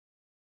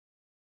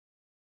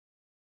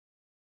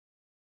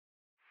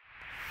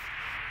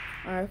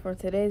Alright, for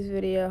today's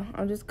video,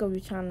 I'm just gonna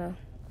be trying to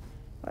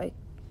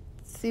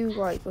see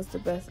what's the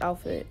best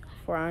outfit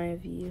for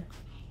imvu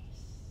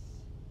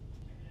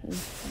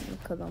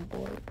because I'm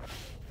bored.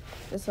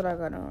 That's what I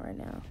got on right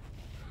now.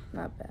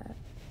 Not bad,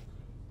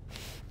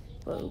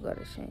 but we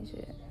gotta change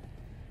it.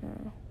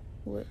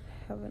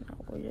 Haven't I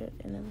worn it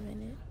in a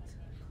minute?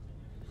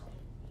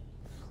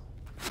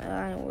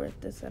 I ain't worth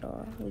this at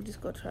all. We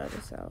just go try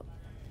this out.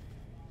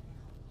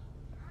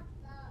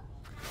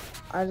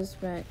 I just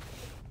spent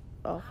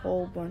a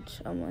whole bunch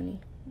of money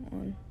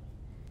on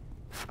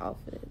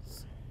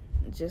outfits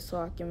just so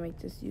I can make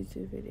this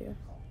YouTube video.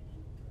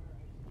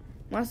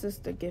 My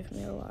sister gifted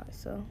me a lot,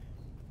 so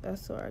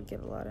that's where I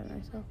get a lot of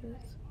nice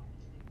outfits.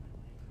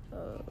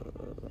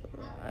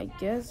 I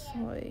guess,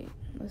 wait,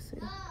 let's see.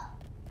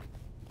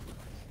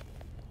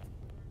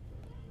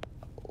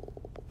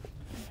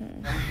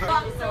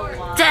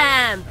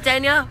 Damn,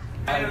 Daniel!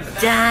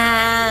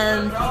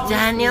 Damn,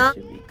 Daniel!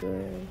 Should be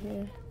good right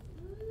here.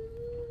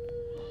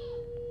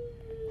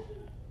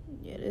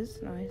 Yeah, this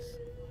is nice.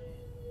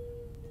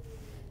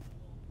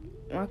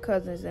 My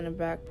cousin's in the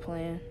back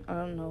playing. I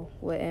don't know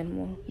what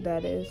animal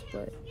that is,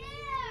 but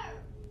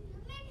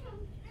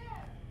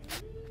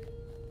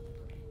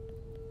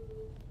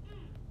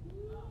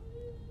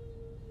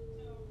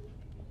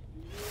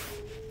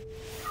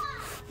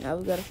now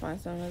we gotta find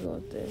something to go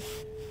with this.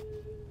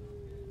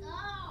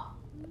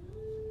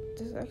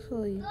 This this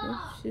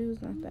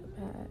shoe's not that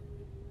bad.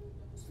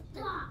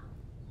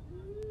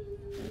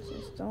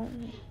 Just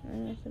don't.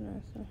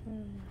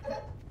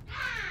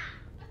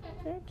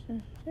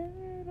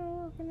 They're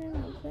walking in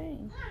the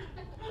thing.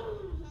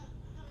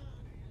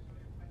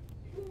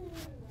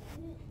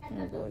 I'm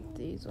gonna go with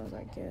these ones,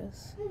 I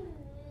guess.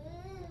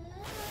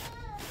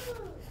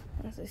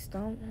 Once they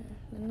stomp,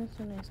 then that's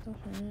when they stomp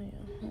on you.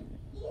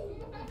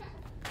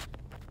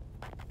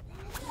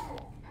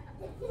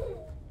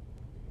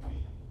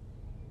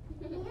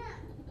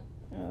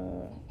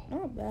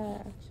 Not bad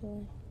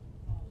actually.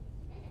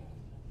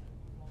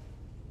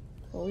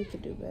 But we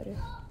could do better.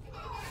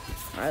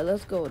 Alright,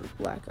 let's go with the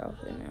black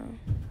outfit now.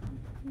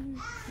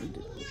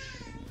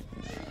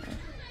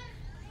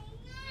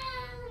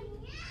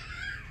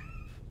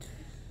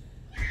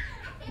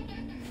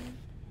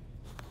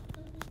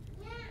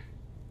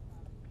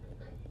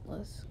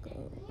 Let's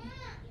go.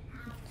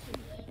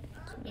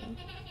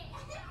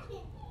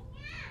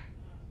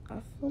 I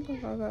feel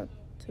like I got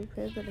two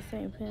pairs of the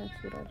same pants,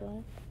 but I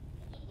don't.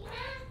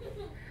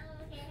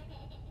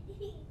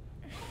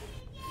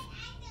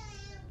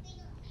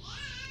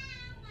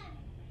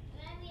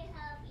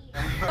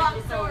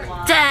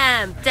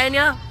 Damn,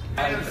 Daniel!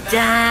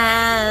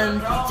 Damn,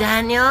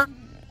 Daniel! I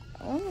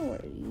don't know where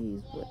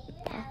these, but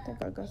I think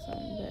I got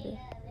something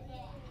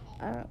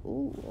better.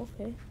 Ooh,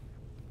 okay.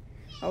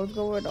 I was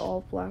gonna wear the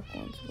all black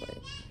ones, but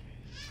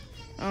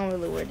I don't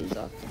really wear these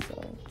often,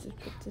 so I'll just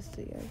put this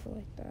together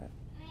like that.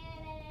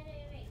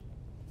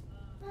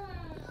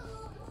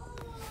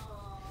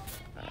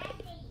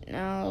 Alright,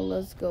 now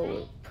let's go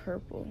with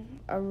purple.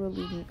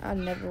 I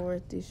never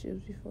wore these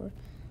shoes before.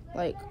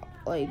 Like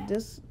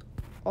this,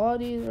 all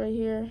these right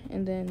here,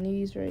 and then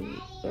these right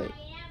here,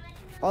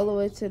 all the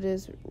way to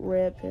this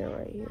red pair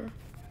right here.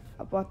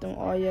 I bought them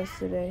all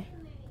yesterday.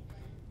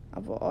 I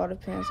bought all the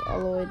pants all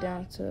the way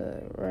down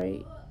to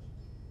right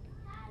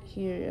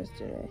here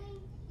yesterday.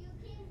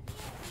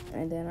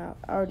 And then I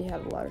already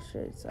had a lot of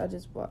shirts. I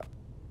just bought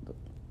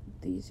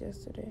these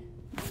yesterday.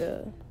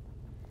 The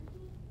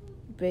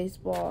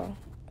baseball,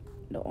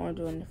 the orange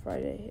one, the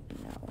Friday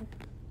hitting that one.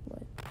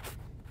 But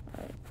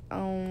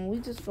alright. We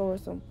just go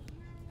with some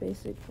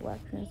basic black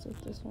pants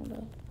with this one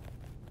though.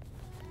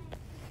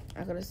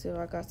 I gotta see if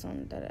I got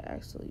something that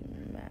actually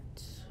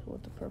match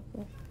with the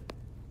purple.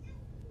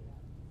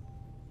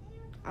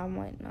 I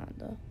might not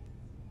though.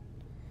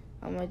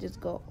 I might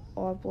just go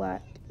all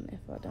black, and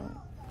if I don't,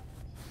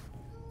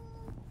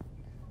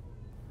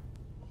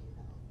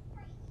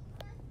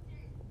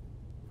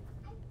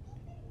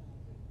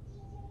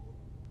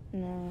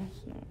 no,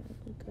 it's not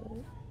really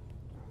good.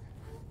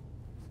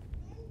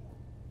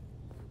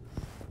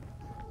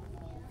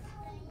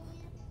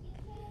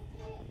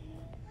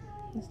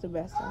 It's the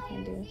best I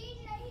can do.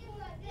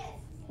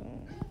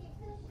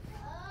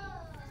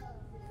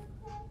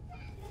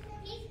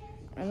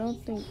 I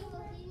don't think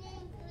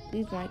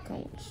these might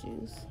come with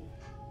shoes,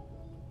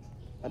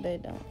 but they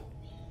don't.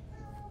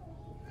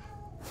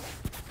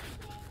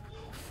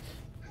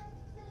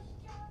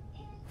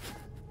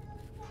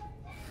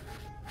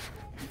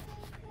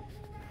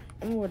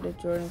 I'm gonna wear the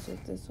Jordans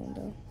with this one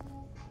though.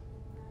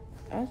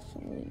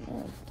 Actually,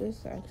 no,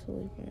 this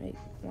actually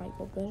might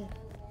go better.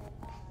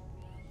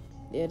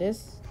 Yeah,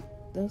 this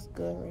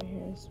good right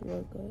here. It's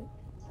real good.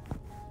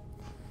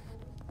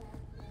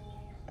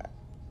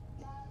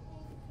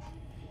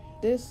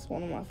 This is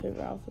one of my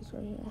favorite outfits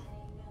right here.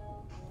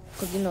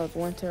 Cause you know it's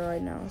winter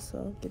right now,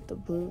 so get the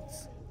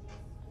boots.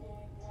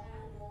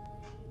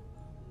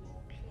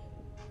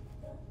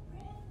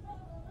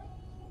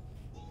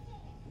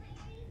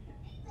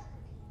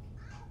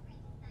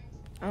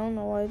 I don't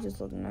know why it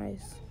just look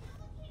nice.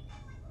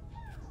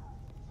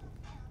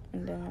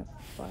 And then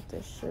I bought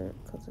this shirt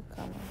because it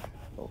kind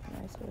of looked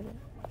nice with it.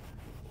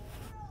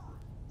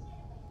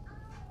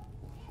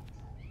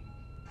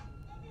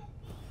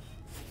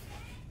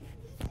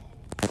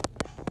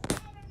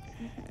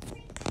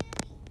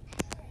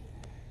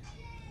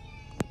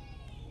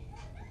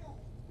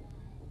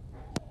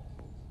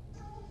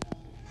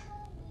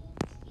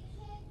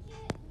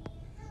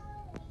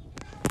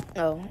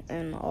 Oh,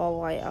 and all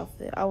white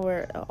outfit. I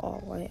wear an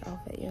all white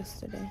outfit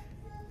yesterday.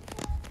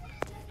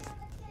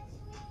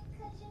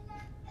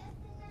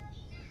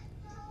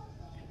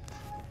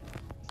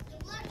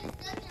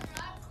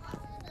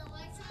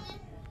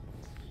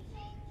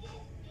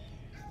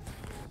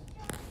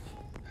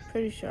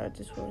 Pretty sure I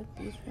just wore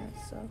these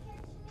pants, so.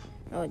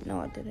 Oh, no,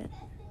 I didn't.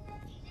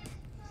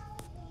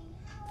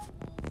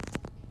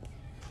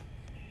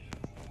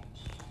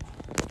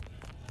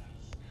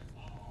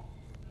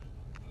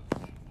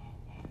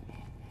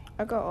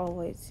 I got all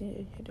white.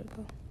 Here to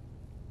go.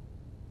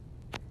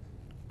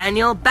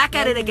 Daniel, back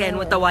at it again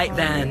with the white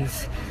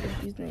Vans.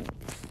 If you think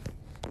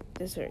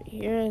this right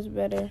here is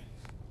better,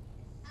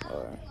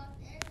 or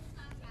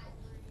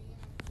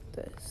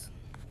this.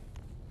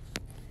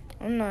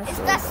 I'm not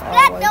sure. It's All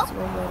that whites though.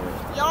 were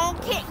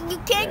better. You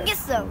can't get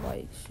some.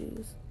 White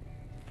shoes,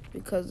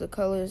 because the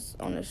colors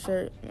on the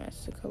shirt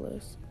match the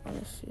colors on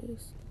the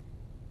shoes.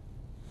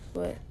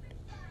 But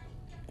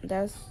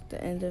that's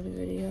the end of the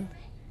video.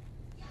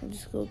 I'm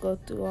just gonna go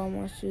through all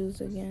my shoes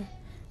again.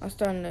 I'm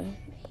starting the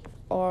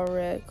all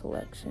red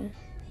collection,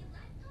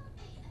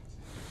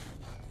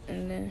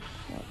 and then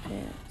my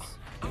pants.